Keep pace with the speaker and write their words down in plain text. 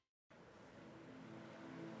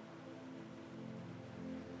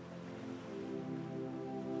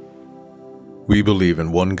We believe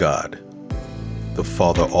in one God, the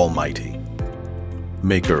Father Almighty,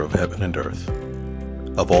 maker of heaven and earth,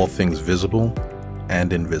 of all things visible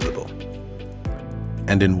and invisible,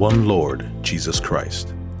 and in one Lord, Jesus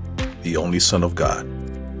Christ, the only Son of God,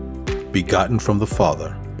 begotten from the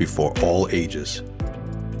Father before all ages,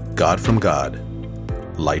 God from God,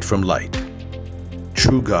 light from light,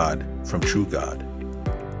 true God from true God,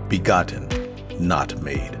 begotten, not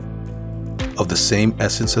made, of the same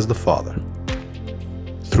essence as the Father.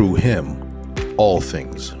 Through him, all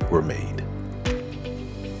things were made.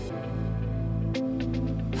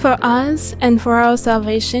 For us and for our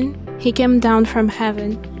salvation, he came down from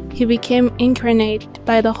heaven. He became incarnate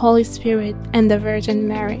by the Holy Spirit and the Virgin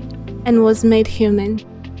Mary, and was made human.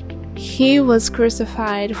 He was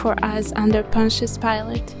crucified for us under Pontius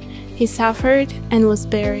Pilate. He suffered and was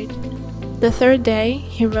buried. The third day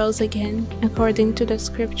he rose again, according to the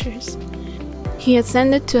Scriptures. He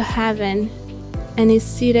ascended to heaven and is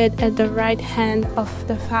seated at the right hand of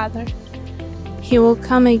the Father. He will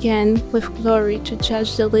come again with glory to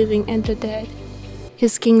judge the living and the dead.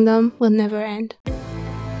 His kingdom will never end.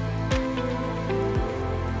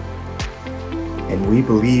 And we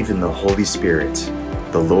believe in the Holy Spirit,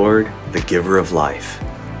 the Lord, the giver of life.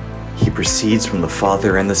 He proceeds from the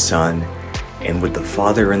Father and the Son, and with the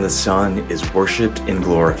Father and the Son is worshipped and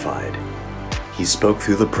glorified. He spoke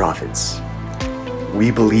through the prophets. We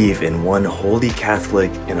believe in one holy Catholic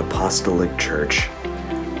and Apostolic Church.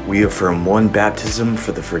 We affirm one baptism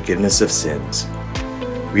for the forgiveness of sins.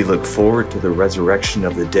 We look forward to the resurrection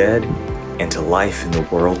of the dead and to life in the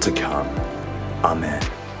world to come. Amen.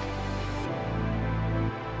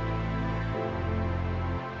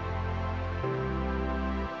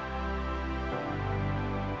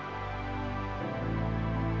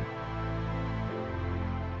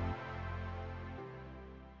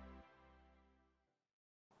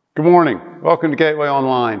 Good morning. Welcome to Gateway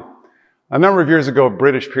Online. A number of years ago, a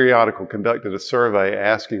British periodical conducted a survey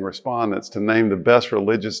asking respondents to name the best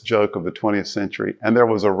religious joke of the 20th century, and there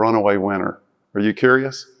was a runaway winner. Are you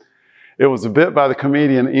curious? It was a bit by the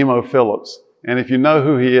comedian Emo Phillips, and if you know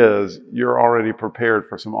who he is, you're already prepared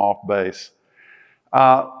for some off base.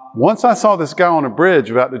 Once I saw this guy on a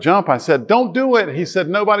bridge about to jump, I said, "Don't do it." He said,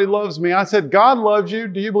 "Nobody loves me." I said, "God loves you.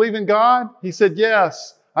 Do you believe in God?" He said,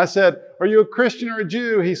 "Yes." I said, "Are you a Christian or a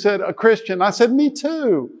Jew?" He said, "A Christian." I said, "Me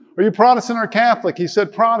too." "Are you Protestant or Catholic?" He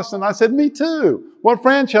said, "Protestant." I said, "Me too." "What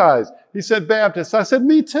franchise?" He said, "Baptist." I said,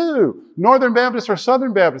 "Me too." "Northern Baptist or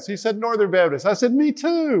Southern Baptist?" He said, "Northern Baptist." I said, "Me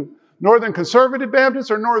too." "Northern Conservative Baptist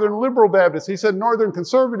or Northern Liberal Baptist?" He said, "Northern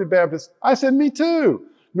Conservative Baptist." I said, "Me too."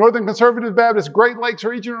 "Northern Conservative Baptist, Great Lakes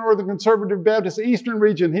region or Northern Conservative Baptist, Eastern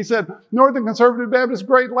region?" He said, "Northern Conservative Baptist,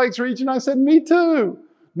 Great Lakes region." I said, "Me too."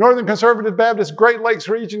 "Northern Conservative Baptist Great Lakes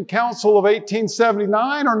Region Council of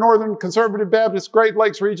 1879 or Northern Conservative Baptist Great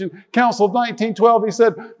Lakes Region Council of 1912? He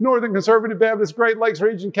said, "Northern Conservative Baptist Great Lakes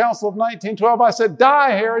Region Council of 1912. I said,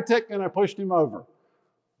 "Die, heretic," and I pushed him over.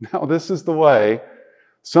 Now, this is the way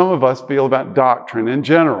some of us feel about doctrine in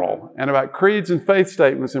general and about creeds and faith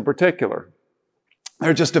statements in particular.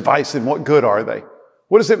 They're just divisive. What good are they?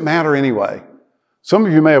 What does it matter anyway? Some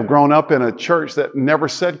of you may have grown up in a church that never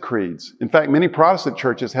said creeds. In fact, many Protestant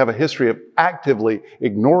churches have a history of actively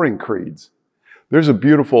ignoring creeds. There's a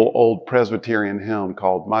beautiful old Presbyterian hymn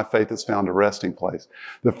called "My Faith Has Found a Resting Place."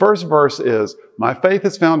 The first verse is, "My faith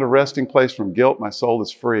has found a resting place from guilt, my soul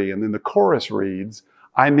is free." And then the chorus reads,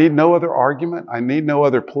 "I need no other argument, I need no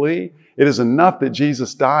other plea. It is enough that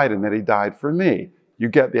Jesus died and that he died for me." You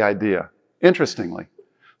get the idea. Interestingly,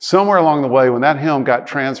 somewhere along the way, when that hymn got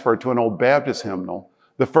transferred to an old Baptist hymnal,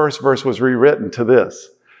 the first verse was rewritten to this: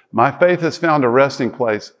 "My faith has found a resting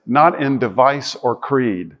place, not in device or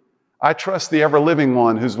creed. I trust the ever-living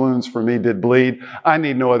one whose wounds for me did bleed. I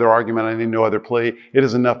need no other argument, I need no other plea. It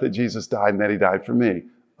is enough that Jesus died and that he died for me."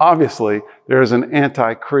 Obviously, there is an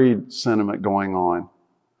anti-creed sentiment going on.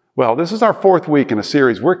 Well, this is our fourth week in a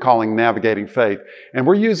series we're calling Navigating Faith, and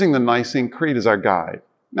we're using the Nicene Creed as our guide.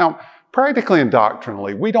 Now, practically and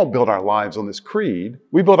doctrinally, we don't build our lives on this creed.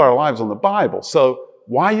 We build our lives on the Bible. So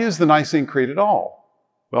why use the Nicene Creed at all?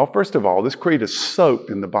 Well, first of all, this creed is soaked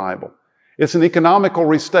in the Bible. It's an economical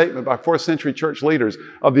restatement by 4th century church leaders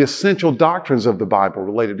of the essential doctrines of the Bible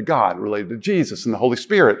related to God, related to Jesus and the Holy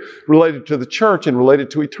Spirit, related to the church, and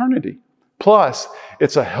related to eternity. Plus,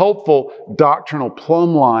 it's a helpful doctrinal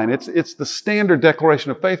plumb line. It's the standard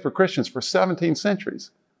declaration of faith for Christians for 17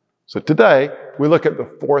 centuries. So today, we look at the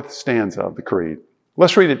fourth stanza of the Creed.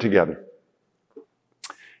 Let's read it together.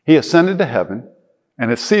 "He ascended to heaven and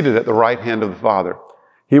is seated at the right hand of the Father.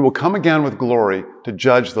 He will come again with glory to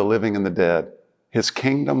judge the living and the dead. His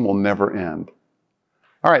kingdom will never end."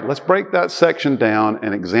 All right, let's break that section down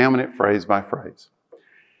and examine it phrase by phrase.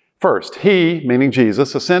 First, he, meaning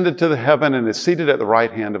Jesus, ascended to the heaven and is seated at the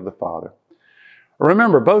right hand of the Father.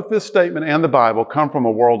 Remember, both this statement and the Bible come from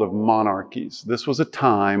a world of monarchies. This was a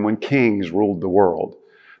time when kings ruled the world.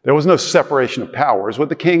 There was no separation of powers. What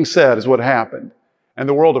the king said is what happened. And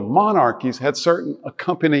the world of monarchies had certain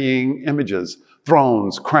accompanying images,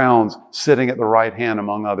 thrones, crowns, sitting at the right hand,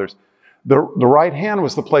 among others. The right hand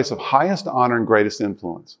was the place of highest honor and greatest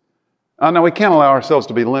influence. Now, we can't allow ourselves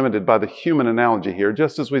to be limited by the human analogy here.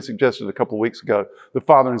 Just as we suggested a couple of weeks ago, the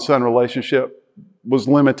father and son relationship was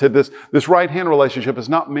limited. This right-hand relationship is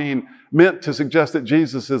not meant to suggest that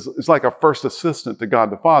Jesus is like a first assistant to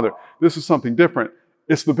God the Father. This is something different.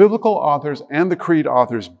 It's the biblical authors and the creed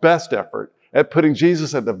authors' best effort at putting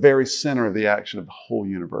Jesus at the very center of the action of the whole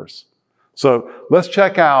universe. So let's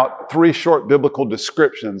check out 3 short biblical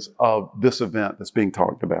descriptions of this event that's being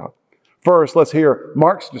talked about. First, let's hear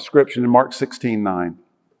Mark's description in Mark 16:9.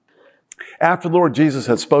 After the Lord Jesus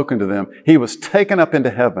had spoken to them, he was taken up into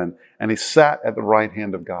heaven and he sat at the right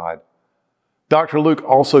hand of God. Dr. Luke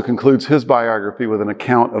also concludes his biography with an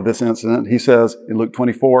account of this incident. He says in Luke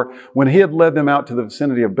 24, when he had led them out to the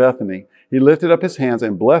vicinity of Bethany, he lifted up his hands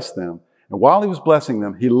and blessed them. And while he was blessing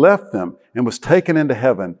them, he left them and was taken into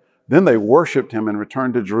heaven. Then they worshiped him and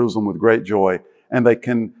returned to Jerusalem with great joy. And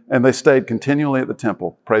they stayed continually at the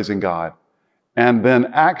temple, praising God. And then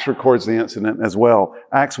Acts records the incident as well.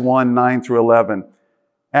 Acts 1:9-11.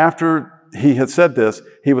 After he had said this,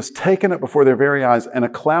 he was taken up before their very eyes, and a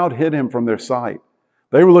cloud hid him from their sight.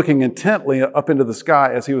 They were looking intently up into the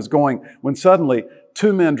sky as he was going, when suddenly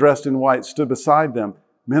 2 men dressed in white stood beside them.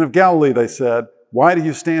 Men of Galilee, they said, why do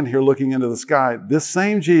you stand here looking into the sky? This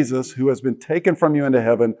same Jesus who has been taken from you into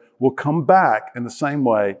heaven will come back in the same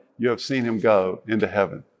way you have seen him go into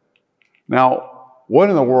heaven. Now, what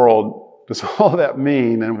in the world does all that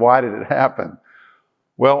mean, and why did it happen?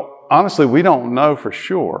 Well, honestly, we don't know for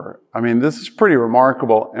sure. I mean, this is pretty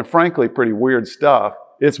remarkable and frankly, pretty weird stuff.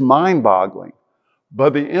 It's mind-boggling,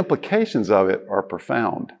 but the implications of it are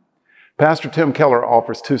profound. Pastor Tim Keller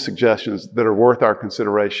offers 2 suggestions that are worth our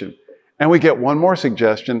consideration. And we get one more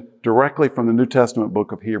suggestion directly from the New Testament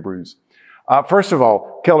book of Hebrews. First of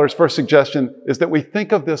all, Keller's first suggestion is that we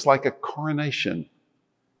think of this like a coronation.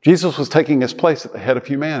 Jesus was taking his place at the head of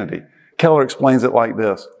humanity. Keller explains it like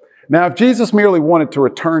this. Now, if Jesus merely wanted to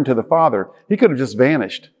return to the Father, he could have just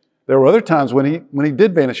vanished. There were other times when he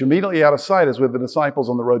did vanish immediately out of sight, as with the disciples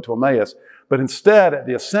on the road to Emmaus. But instead, at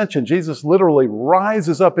the ascension, Jesus literally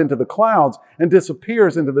rises up into the clouds and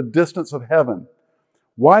disappears into the distance of heaven.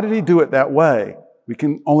 Why did he do it that way? We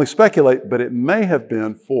can only speculate, but it may have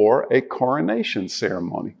been for a coronation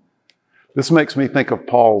ceremony. This makes me think of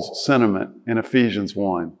Paul's sentiment in Ephesians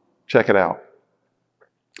 1. Check it out.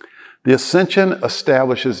 The ascension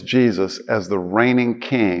establishes Jesus as the reigning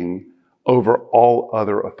king over all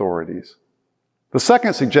other authorities. The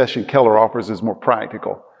second suggestion Keller offers is more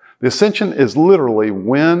practical. The ascension is literally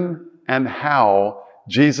when and how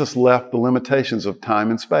Jesus left the limitations of time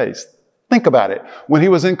and space. Think about it. When he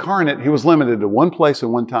was incarnate, he was limited to one place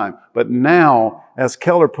and one time. But now, as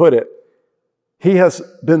Keller put it, he has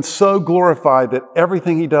been so glorified that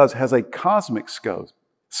everything he does has a cosmic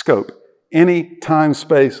scope. Any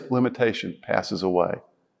time-space limitation passes away.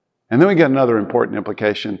 And then we get another important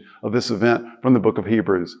implication of this event from the book of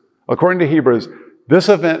Hebrews. According to Hebrews, this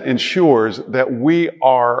event ensures that we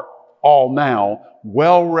are all now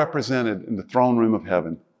well represented in the throne room of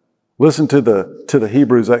heaven. Listen to the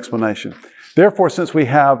Hebrews explanation. Therefore, since we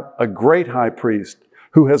have a great high priest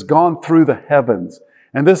who has gone through the heavens,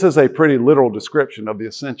 and this is a pretty literal description of the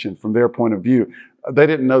ascension from their point of view. They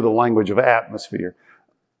didn't know the language of atmosphere.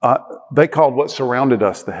 They called what surrounded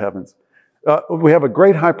us the heavens. We have a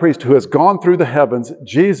great high priest who has gone through the heavens,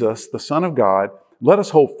 Jesus, the Son of God. Let us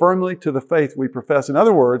hold firmly to the faith we profess. In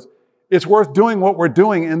other words, it's worth doing what we're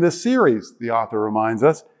doing in this series, the author reminds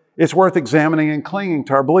us. It's worth examining and clinging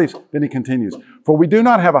to our beliefs. Then he continues, for we do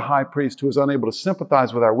not have a high priest who is unable to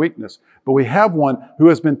sympathize with our weakness, but we have one who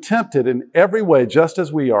has been tempted in every way just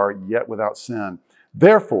as we are, yet without sin.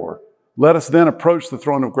 Therefore, let us then approach the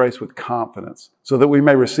throne of grace with confidence so that we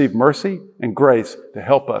may receive mercy and grace to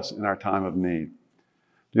help us in our time of need.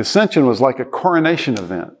 The ascension was like a coronation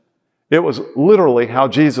event. It was literally how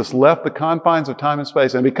Jesus left the confines of time and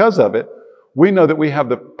space, and because of it, we know that we have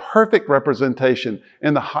the perfect representation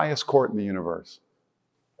in the highest court in the universe.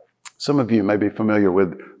 Some of you may be familiar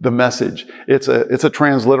with The Message. It's a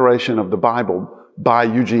transliteration of the Bible by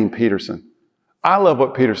Eugene Peterson. I love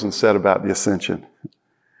what Peterson said about the Ascension.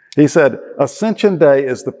 He said, Ascension Day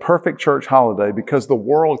is the perfect church holiday because the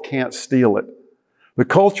world can't steal it. The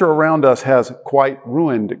culture around us has quite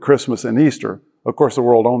ruined Christmas and Easter. Of course, the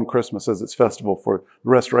world owned Christmas as its festival for the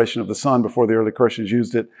restoration of the sun before the early Christians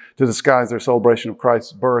used it to disguise their celebration of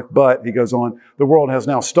Christ's birth. But, he goes on, the world has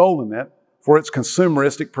now stolen it for its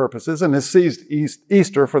consumeristic purposes and has seized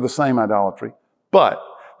Easter for the same idolatry. But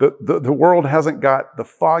the world hasn't got the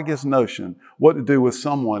foggiest notion what to do with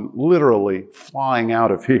someone literally flying out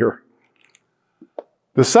of here.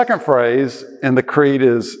 The second phrase in the creed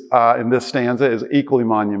is, in this stanza, is equally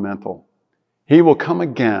monumental. He will come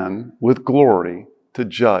again with glory to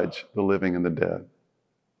judge the living and the dead.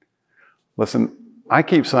 Listen, I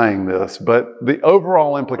keep saying this, but the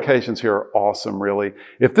overall implications here are awesome, really.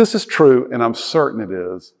 If this is true, and I'm certain it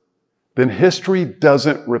is, then history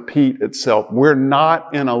doesn't repeat itself. We're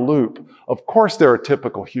not in a loop. Of course, there are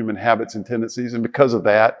typical human habits and tendencies, and because of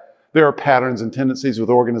that, there are patterns and tendencies with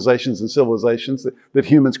organizations and civilizations that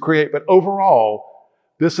humans create. But overall,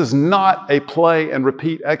 this is not a play and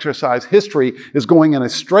repeat exercise. History is going in a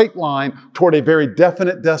straight line toward a very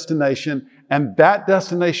definite destination, and that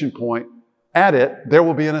destination point, at it, there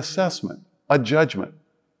will be an assessment, a judgment.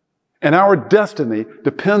 And our destiny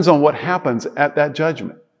depends on what happens at that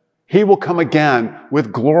judgment. He will come again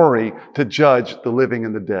with glory to judge the living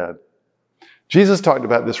and the dead. Jesus talked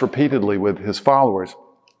about this repeatedly with his followers.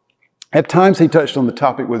 At times, he touched on the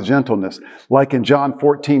topic with gentleness. Like in John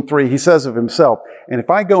 14:3, he says of himself, "And if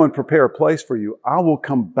I go and prepare a place for you, I will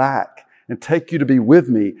come back and take you to be with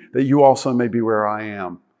me, that you also may be where I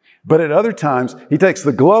am." But at other times, he takes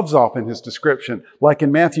the gloves off in his description. Like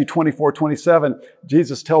in Matthew 24:27,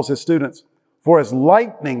 Jesus tells his students, "For as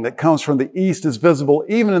lightning that comes from the east is visible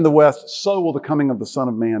even in the west, so will the coming of the Son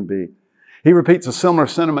of Man be." He repeats a similar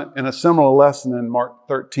sentiment in a similar lesson in Mark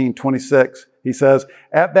 13:26. He says,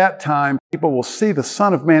 "At that time, people will see the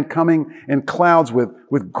Son of Man coming in clouds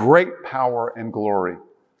with great power and glory."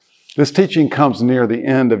 This teaching comes near the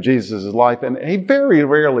end of Jesus' life, and he very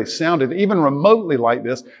rarely sounded even remotely like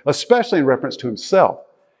this, especially in reference to himself.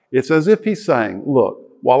 It's as if he's saying, look,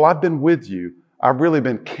 while I've been with you, I've really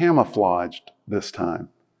been camouflaged this time.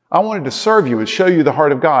 I wanted to serve you and show you the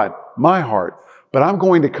heart of God, my heart, but I'm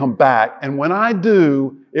going to come back, and when I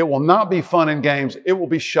do, it will not be fun and games, it will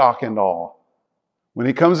be shock and awe. When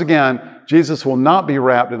he comes again, Jesus will not be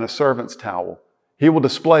wrapped in a servant's towel. He will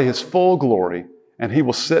display his full glory, and he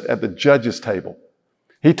will sit at the judge's table.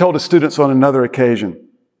 He told his students on another occasion,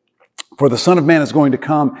 "For the Son of Man is going to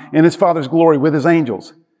come in his Father's glory with his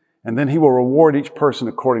angels, and then he will reward each person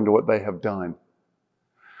according to what they have done."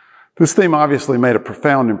 This theme obviously made a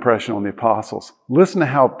profound impression on the apostles. Listen to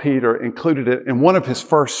how Peter included it in one of his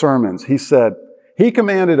first sermons. He said, "He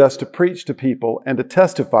commanded us to preach to people and to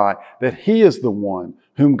testify that he is the one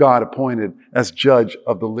whom God appointed as judge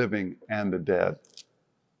of the living and the dead."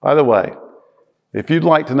 By the way, if you'd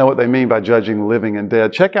like to know what they mean by judging the living and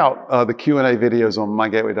dead, check out the Q&A videos on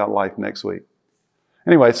mygateway.life next week.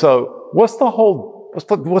 Anyway, so what's the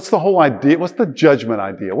whole idea? What's the judgment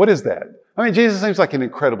idea? What is that? I mean, Jesus seems like an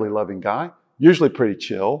incredibly loving guy, usually pretty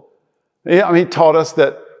chill. He taught us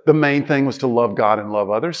that the main thing was to love God and love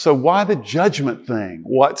others. So why the judgment thing?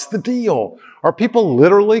 What's the deal? Are people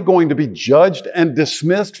literally going to be judged and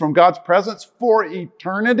dismissed from God's presence for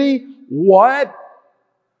eternity? What?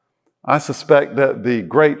 I suspect that the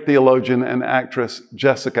great theologian and actress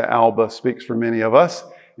Jessica Alba speaks for many of us.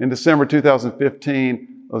 In December 2015,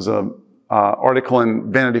 there was an article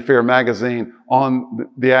in Vanity Fair magazine on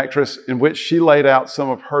the actress in which she laid out some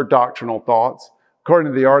of her doctrinal thoughts.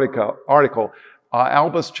 According to the article,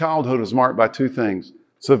 Alba's childhood was marked by two things: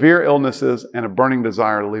 severe illnesses and a burning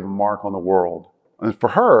desire to leave a mark on the world. And for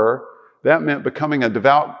her, that meant becoming a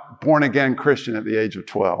devout, born-again Christian at the age of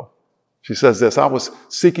 12. She says this, "I was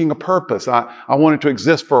seeking a purpose. I wanted to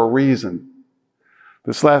exist for a reason."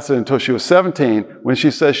 This lasted until she was 17, when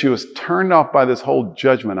she says she was turned off by this whole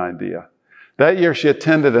judgment idea. That year, she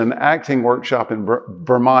attended an acting workshop in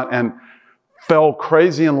Vermont and fell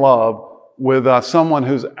crazy in love with someone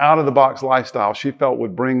whose out-of-the-box lifestyle she felt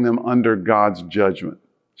would bring them under God's judgment.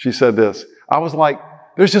 She said this, "I was like,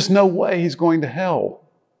 there's just no way he's going to hell."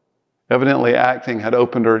 Evidently, acting had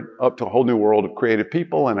opened her up to a whole new world of creative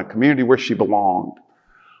people and a community where she belonged.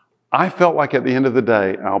 "I felt like at the end of the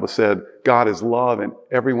day," Alba said, "God is love and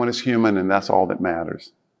everyone is human, and that's all that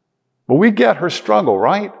matters." But we get her struggle,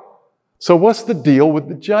 right? So what's the deal with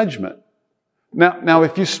the judgment? Now,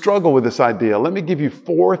 if you struggle with this idea, let me give you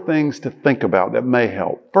 4 things to think about that may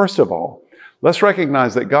help. First of all, let's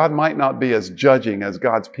recognize that God might not be as judging as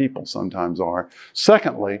God's people sometimes are.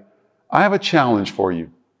 Secondly, I have a challenge for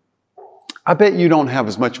you. I bet you don't have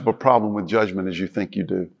as much of a problem with judgment as you think you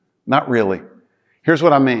do. Not really. Here's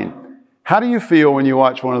what I mean. How do you feel when you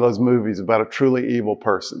watch one of those movies about a truly evil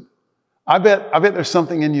person? I bet there's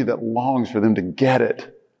something in you that longs for them to get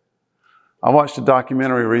it. I watched a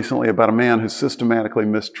documentary recently about a man who systematically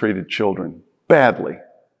mistreated children badly.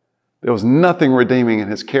 There was nothing redeeming in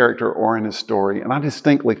his character or in his story, and I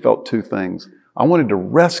distinctly felt two things. I wanted to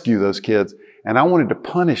rescue those kids, and I wanted to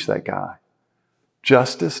punish that guy.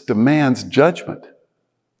 Justice demands judgment.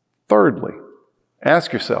 Thirdly,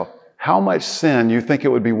 ask yourself how much sin you think it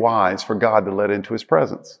would be wise for God to let into His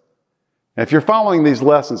presence. And if you're following these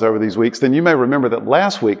lessons over these weeks, then you may remember that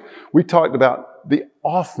last week we talked about the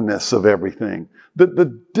offness of everything,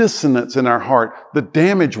 the dissonance in our heart, the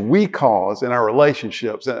damage we cause in our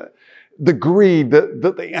relationships, the greed,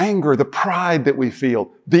 the anger, the pride that we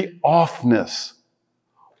feel, the offness.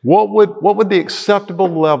 What would the acceptable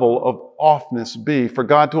level of offness be for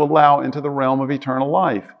God to allow into the realm of eternal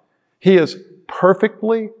life? He is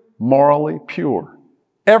perfectly morally pure.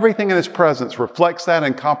 Everything in His presence reflects that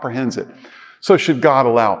and comprehends it. So should God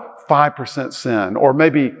allow 5% sin, or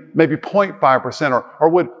maybe 0.5%, or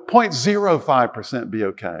would 0.05% be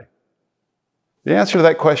okay? The answer to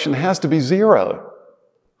that question has to be zero.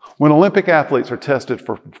 When Olympic athletes are tested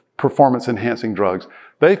for performance-enhancing drugs,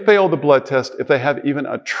 they fail the blood test if they have even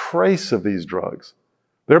a trace of these drugs.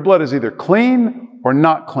 Their blood is either clean or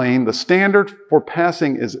not clean. The standard for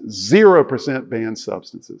passing is 0% banned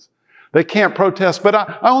substances. They can't protest, but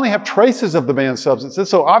I only have traces of the banned substances,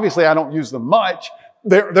 so obviously I don't use them much.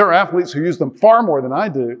 There are athletes who use them far more than I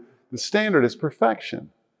do. The standard is perfection.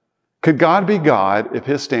 Could God be God if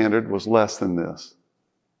His standard was less than this?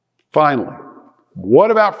 Finally,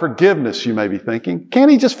 what about forgiveness, you may be thinking?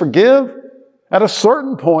 Can't He just forgive? At a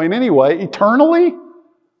certain point anyway, eternally?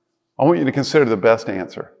 I want you to consider the best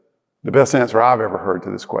answer I've ever heard to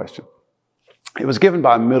this question. It was given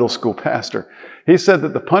by a middle school pastor. He said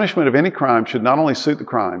that the punishment of any crime should not only suit the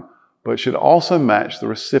crime, but should also match the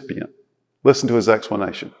recipient. Listen to his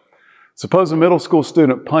explanation. Suppose a middle school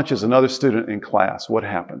student punches another student in class. What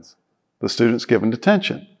happens? The student's given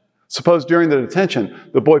detention. Suppose during the detention,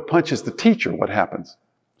 the boy punches the teacher. What happens?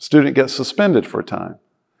 The student gets suspended for a time.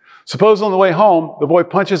 Suppose on the way home, the boy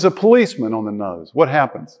punches a policeman on the nose. What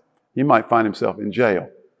happens? He might find himself in jail.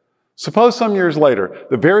 Suppose some years later,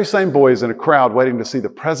 the very same boy is in a crowd waiting to see the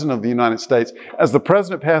President of the United States. As the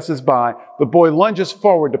President passes by, the boy lunges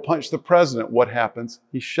forward to punch the President. What happens?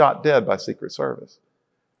 He's shot dead by Secret Service.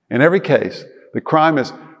 In every case, the crime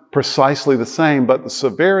is precisely the same, but the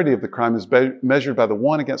severity of the crime is measured by the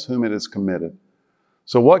one against whom it is committed.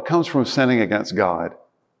 So what comes from sinning against God?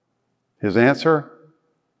 His answer?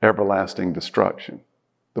 Everlasting destruction.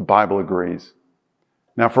 The Bible agrees.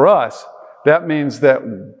 Now for us, that means that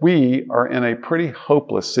we are in a pretty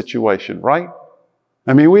hopeless situation, right?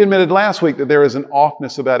 I mean, we admitted last week that there is an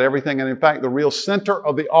offness about everything, and in fact, the real center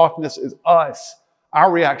of the offness is us.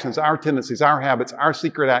 Our reactions, our tendencies, our habits, our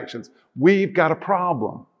secret actions. We've got a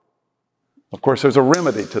problem. Of course, there's a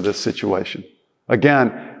remedy to this situation.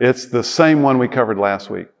 Again, it's the same one we covered last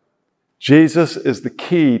week. Jesus is the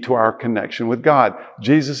key to our connection with God.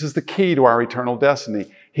 Jesus is the key to our eternal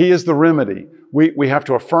destiny. He is the remedy. We have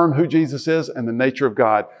to affirm who Jesus is and the nature of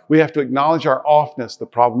God. We have to acknowledge our offness. The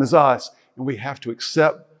problem is us. And we have to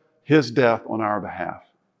accept His death on our behalf.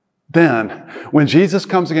 Then, when Jesus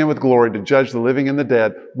comes again with glory to judge the living and the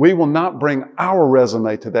dead, we will not bring our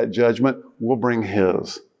resume to that judgment. We'll bring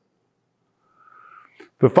His.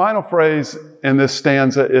 The final phrase in this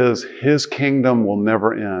stanza is, His kingdom will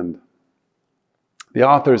never end. The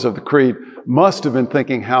authors of the Creed must have been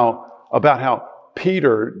thinking about how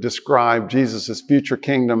Peter described Jesus' future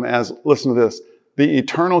kingdom as, listen to this, the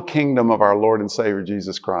eternal kingdom of our Lord and Savior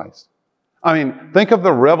Jesus Christ. I mean, think of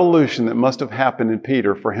the revolution that must have happened in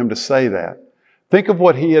Peter for him to say that. Think of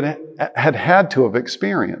what he had to have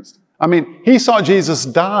experienced. I mean, he saw Jesus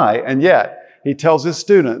die, and yet he tells his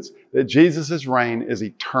students that Jesus' reign is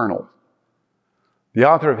eternal. The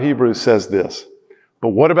author of Hebrews says this, but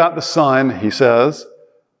what about the Son? He says,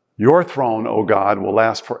 your throne, O God, will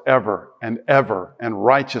last forever and ever, and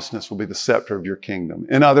righteousness will be the scepter of your kingdom.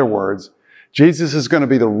 In other words, Jesus is going to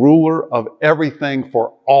be the ruler of everything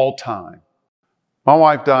for all time. My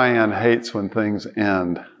wife Diane hates when things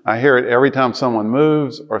end. I hear it every time someone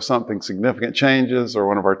moves or something significant changes or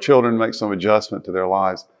one of our children makes some adjustment to their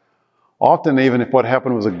lives. Often, even if what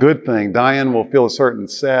happened was a good thing, Diane will feel a certain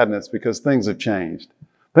sadness because things have changed.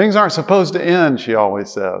 Things aren't supposed to end, she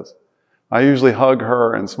always says. I usually hug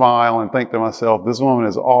her and smile and think to myself, this woman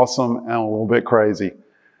is awesome and a little bit crazy.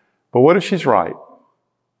 But what if she's right?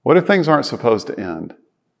 What if things aren't supposed to end?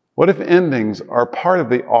 What if endings are part of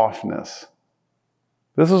the offness?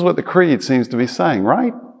 This is what the Creed seems to be saying,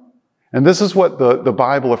 right? And this is what the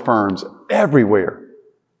Bible affirms. everywhere.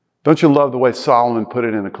 Don't you love the way Solomon put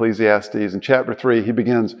it in Ecclesiastes? In chapter 3, he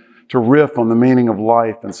begins to riff on the meaning of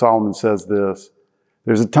life, and Solomon says this: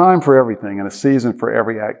 there's a time for everything and a season for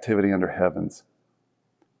every activity under heavens.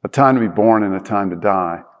 A time to be born and a time to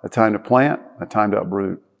die. A time to plant, a time to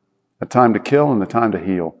uproot. A time to kill and a time to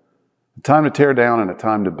heal. A time to tear down and a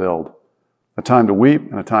time to build. A time to weep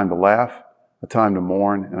and a time to laugh. A time to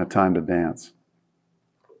mourn and a time to dance.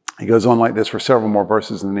 He goes on like this for several more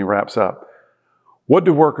verses, and then he wraps up. What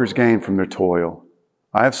do workers gain from their toil?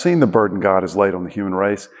 I have seen the burden God has laid on the human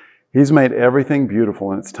race. He's made everything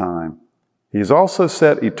beautiful in its time. He has also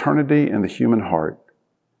set eternity in the human heart.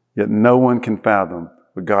 Yet no one can fathom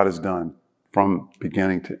what God has done from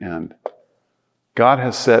beginning to end. God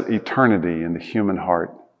has set eternity in the human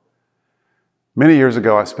heart. Many years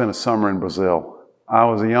ago, I spent a summer in Brazil. I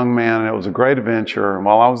was a young man, and it was a great adventure. And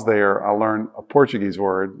while I was there, I learned a Portuguese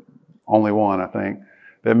word, only one, I think,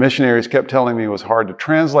 that missionaries kept telling me was hard to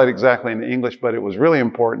translate exactly into English, but it was really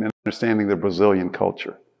important in understanding the Brazilian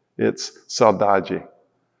culture. It's saudade.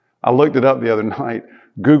 I looked it up the other night.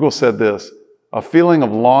 Google said this: a feeling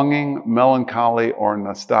of longing, melancholy, or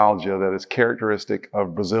nostalgia that is characteristic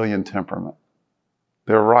of Brazilian temperament.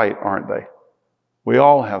 They're right, aren't they? We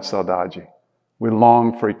all have saudade. We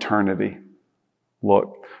long for eternity.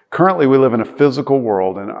 Look, currently we live in a physical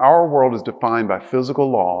world, and our world is defined by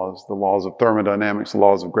physical laws, the laws of thermodynamics, the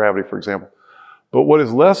laws of gravity, for example. But what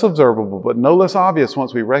is less observable, but no less obvious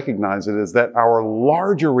once we recognize it, is that our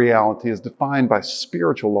larger reality is defined by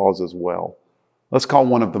spiritual laws as well. Let's call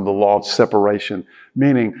one of them the law of separation,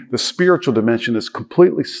 meaning the spiritual dimension is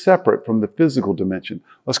completely separate from the physical dimension.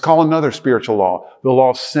 Let's call another spiritual law the law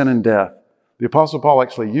of sin and death. The Apostle Paul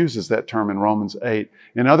actually uses that term in Romans 8.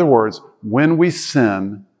 In other words, when we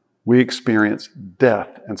sin, we experience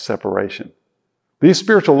death and separation. These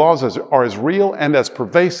spiritual laws are as real and as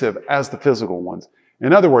pervasive as the physical ones.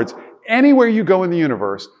 In other words, anywhere you go in the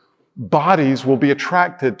universe, bodies will be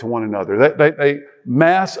attracted to one another.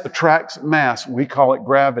 Mass attracts mass. We call it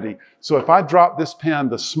gravity. So if I drop this pen,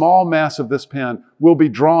 the small mass of this pen will be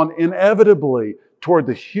drawn inevitably toward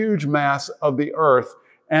the huge mass of the earth,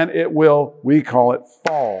 and it will, we call it,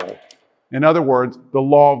 fall. In other words, the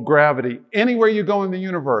law of gravity. Anywhere you go in the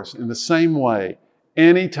universe, in the same way,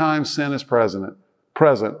 anytime sin is present,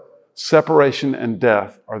 separation and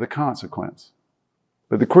death are the consequence.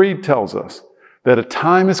 But the Creed tells us that a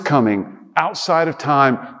time is coming outside of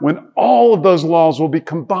time when all of those laws will be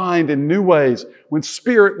combined in new ways, when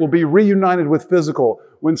spirit will be reunited with physical,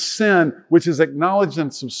 when sin, which is acknowledged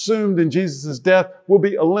and subsumed in Jesus' death, will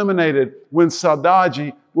be eliminated, when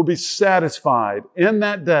saudade will be satisfied. In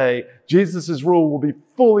that day, Jesus' rule will be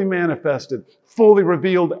fully manifested, fully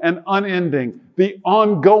revealed, and unending. The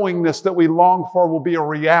ongoingness that we long for will be a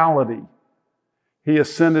reality. He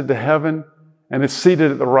ascended to heaven and is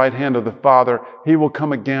seated at the right hand of the Father. He will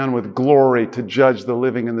come again with glory to judge the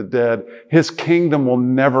living and the dead. His kingdom will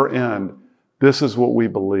never end. This is what we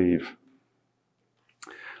believe.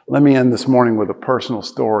 Let me end this morning with a personal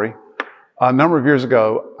story. A number of years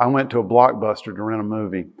ago, I went to a Blockbuster to rent a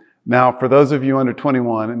movie. Now, for those of you under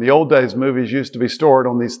 21, in the old days, movies used to be stored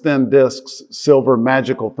on these thin discs, silver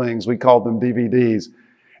magical things. We called them DVDs.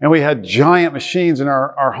 And we had giant machines in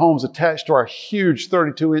our homes attached to our huge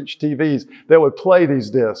 32-inch TVs that would play these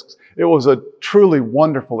discs. It was a truly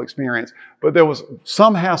wonderful experience. But there was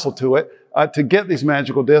some hassle to it. To get these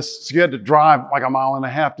magical discs, you had to drive like 1.5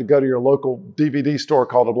 miles to go to your local DVD store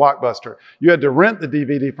called a Blockbuster. You had to rent the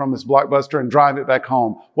DVD from this Blockbuster and drive it back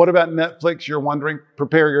home. What about Netflix, you're wondering?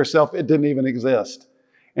 Prepare yourself. It didn't even exist.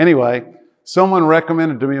 Anyway, someone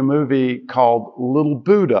recommended to me a movie called Little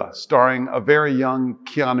Buddha, starring a very young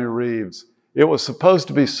Keanu Reeves. It was supposed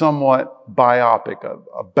to be somewhat biopic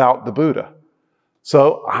about the Buddha.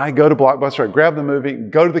 So I go to Blockbuster, I grab the movie,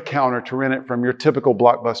 go to the counter to rent it from your typical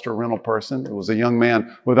Blockbuster rental person. It was a young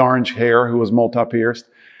man with orange hair who was multi-pierced.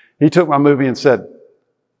 He took my movie and said,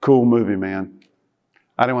 "Cool movie, man."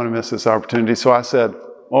 I didn't want to miss this opportunity, so I said,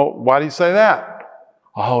 "Well, why do you say that?"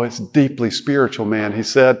 "Oh, it's deeply spiritual, man," he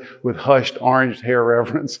said with hushed orange hair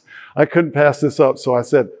reverence. I couldn't pass this up, so I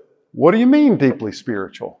said, "What do you mean deeply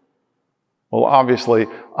spiritual?" Well, obviously,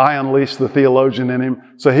 I unleashed the theologian in him,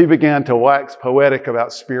 so he began to wax poetic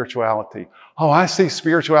about spirituality. "Oh, I see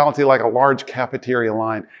spirituality like a large cafeteria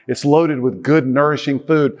line. It's loaded with good, nourishing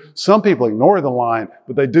food. Some people ignore the line,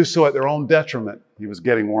 but they do so at their own detriment." He was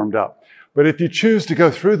getting warmed up. "But if you choose to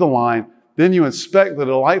go through the line, then you inspect the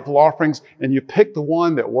delightful offerings and you pick the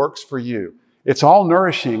one that works for you. It's all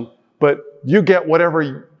nourishing, but you get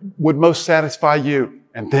whatever would most satisfy you,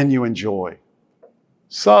 and then you enjoy."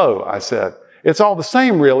 "So," I said, It's all the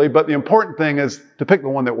same, really, but the important thing is to pick the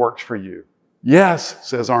one that works for you. Yes,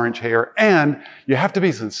 says Orange Hair, and you have to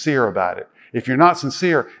be sincere about it. If you're not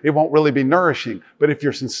sincere, it won't really be nourishing. But if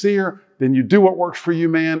you're sincere, then you do what works for you,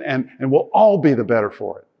 man, and we'll all be the better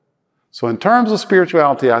for it. So in terms of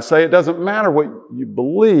spirituality, I say it doesn't matter what you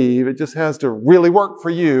believe, it just has to really work for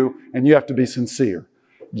you, and you have to be sincere.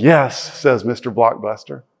 Yes, says Mr.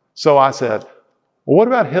 Blockbuster. So I said, well, what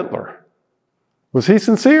about Hitler? Was he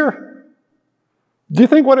sincere? Do you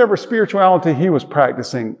think whatever spirituality he was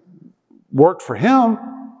practicing worked for him,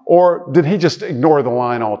 or did he just ignore the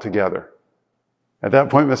line altogether? At that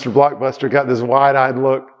point, Mr. Blockbuster got this wide-eyed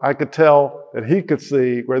look. I could tell that he could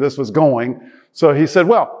see where this was going. So he said,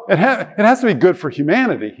 well, it has to be good for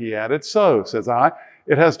humanity, he added. So, says I,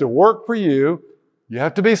 it has to work for you. You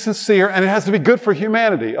have to be sincere, and it has to be good for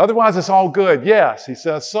humanity. Otherwise, it's all good. Yes, he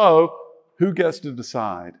says, so who gets to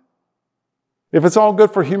decide? If it's all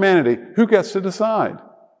good for humanity, who gets to decide?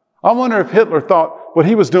 I wonder if Hitler thought what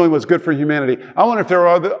he was doing was good for humanity. I wonder if there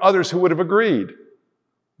are others who would have agreed.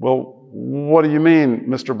 Well, what do you mean,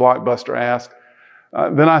 Mr. Blockbuster asked.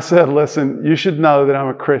 Then I said, listen, you should know that I'm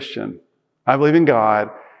a Christian. I believe in God,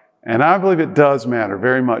 and I believe it does matter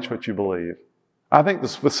very much what you believe. I think the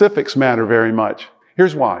specifics matter very much.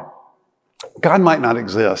 Here's why. God might not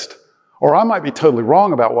exist, or I might be totally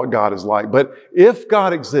wrong about what God is like, but if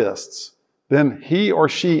God exists, then he or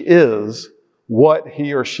she is what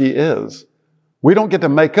he or she is. We don't get to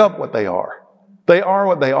make up what they are. They are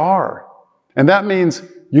what they are. And that means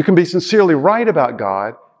you can be sincerely right about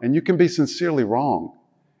God, and you can be sincerely wrong.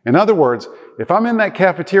 In other words, if I'm in that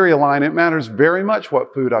cafeteria line, it matters very much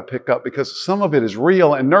what food I pick up because some of it is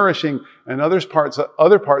real and nourishing, and other parts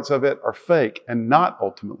of it are fake and not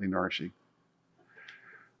ultimately nourishing.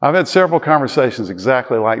 I've had several conversations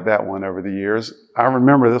exactly like that one over the years. I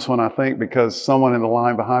remember this one, I think, because someone in the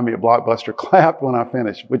line behind me at Blockbuster clapped when I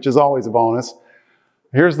finished, which is always a bonus.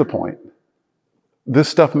 Here's the point. This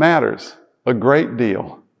stuff matters a great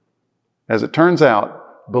deal. As it turns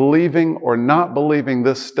out, believing or not believing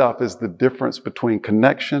this stuff is the difference between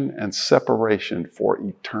connection and separation for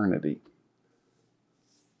eternity.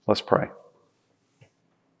 Let's pray.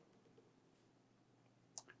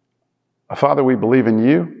 Father, we believe in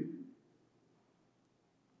you,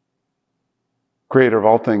 creator of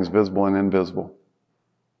all things visible and invisible.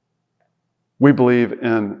 We believe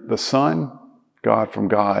in the Son, God from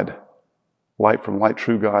God, light from light,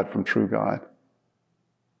 true God from true God,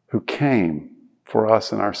 who came for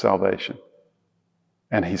us in our salvation.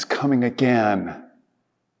 And he's coming again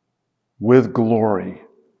with glory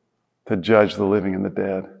to judge the living and the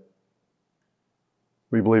dead.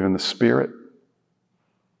 We believe in the Spirit.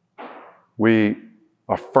 We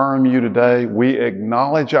affirm you today. We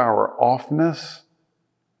acknowledge our offness,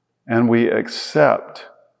 and we accept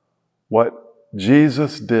what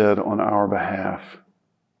Jesus did on our behalf.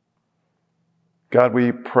 God,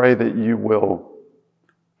 we pray that you will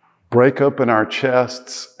break open our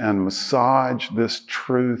chests and massage this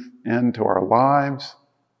truth into our lives.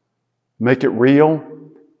 Make it real.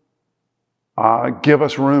 Give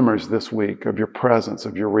us rumors this week of your presence,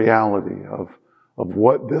 of your reality, of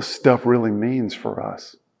what this stuff really means for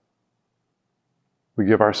us. We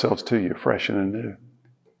give ourselves to you fresh and anew.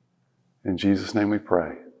 In Jesus' name we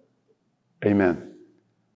pray. Amen.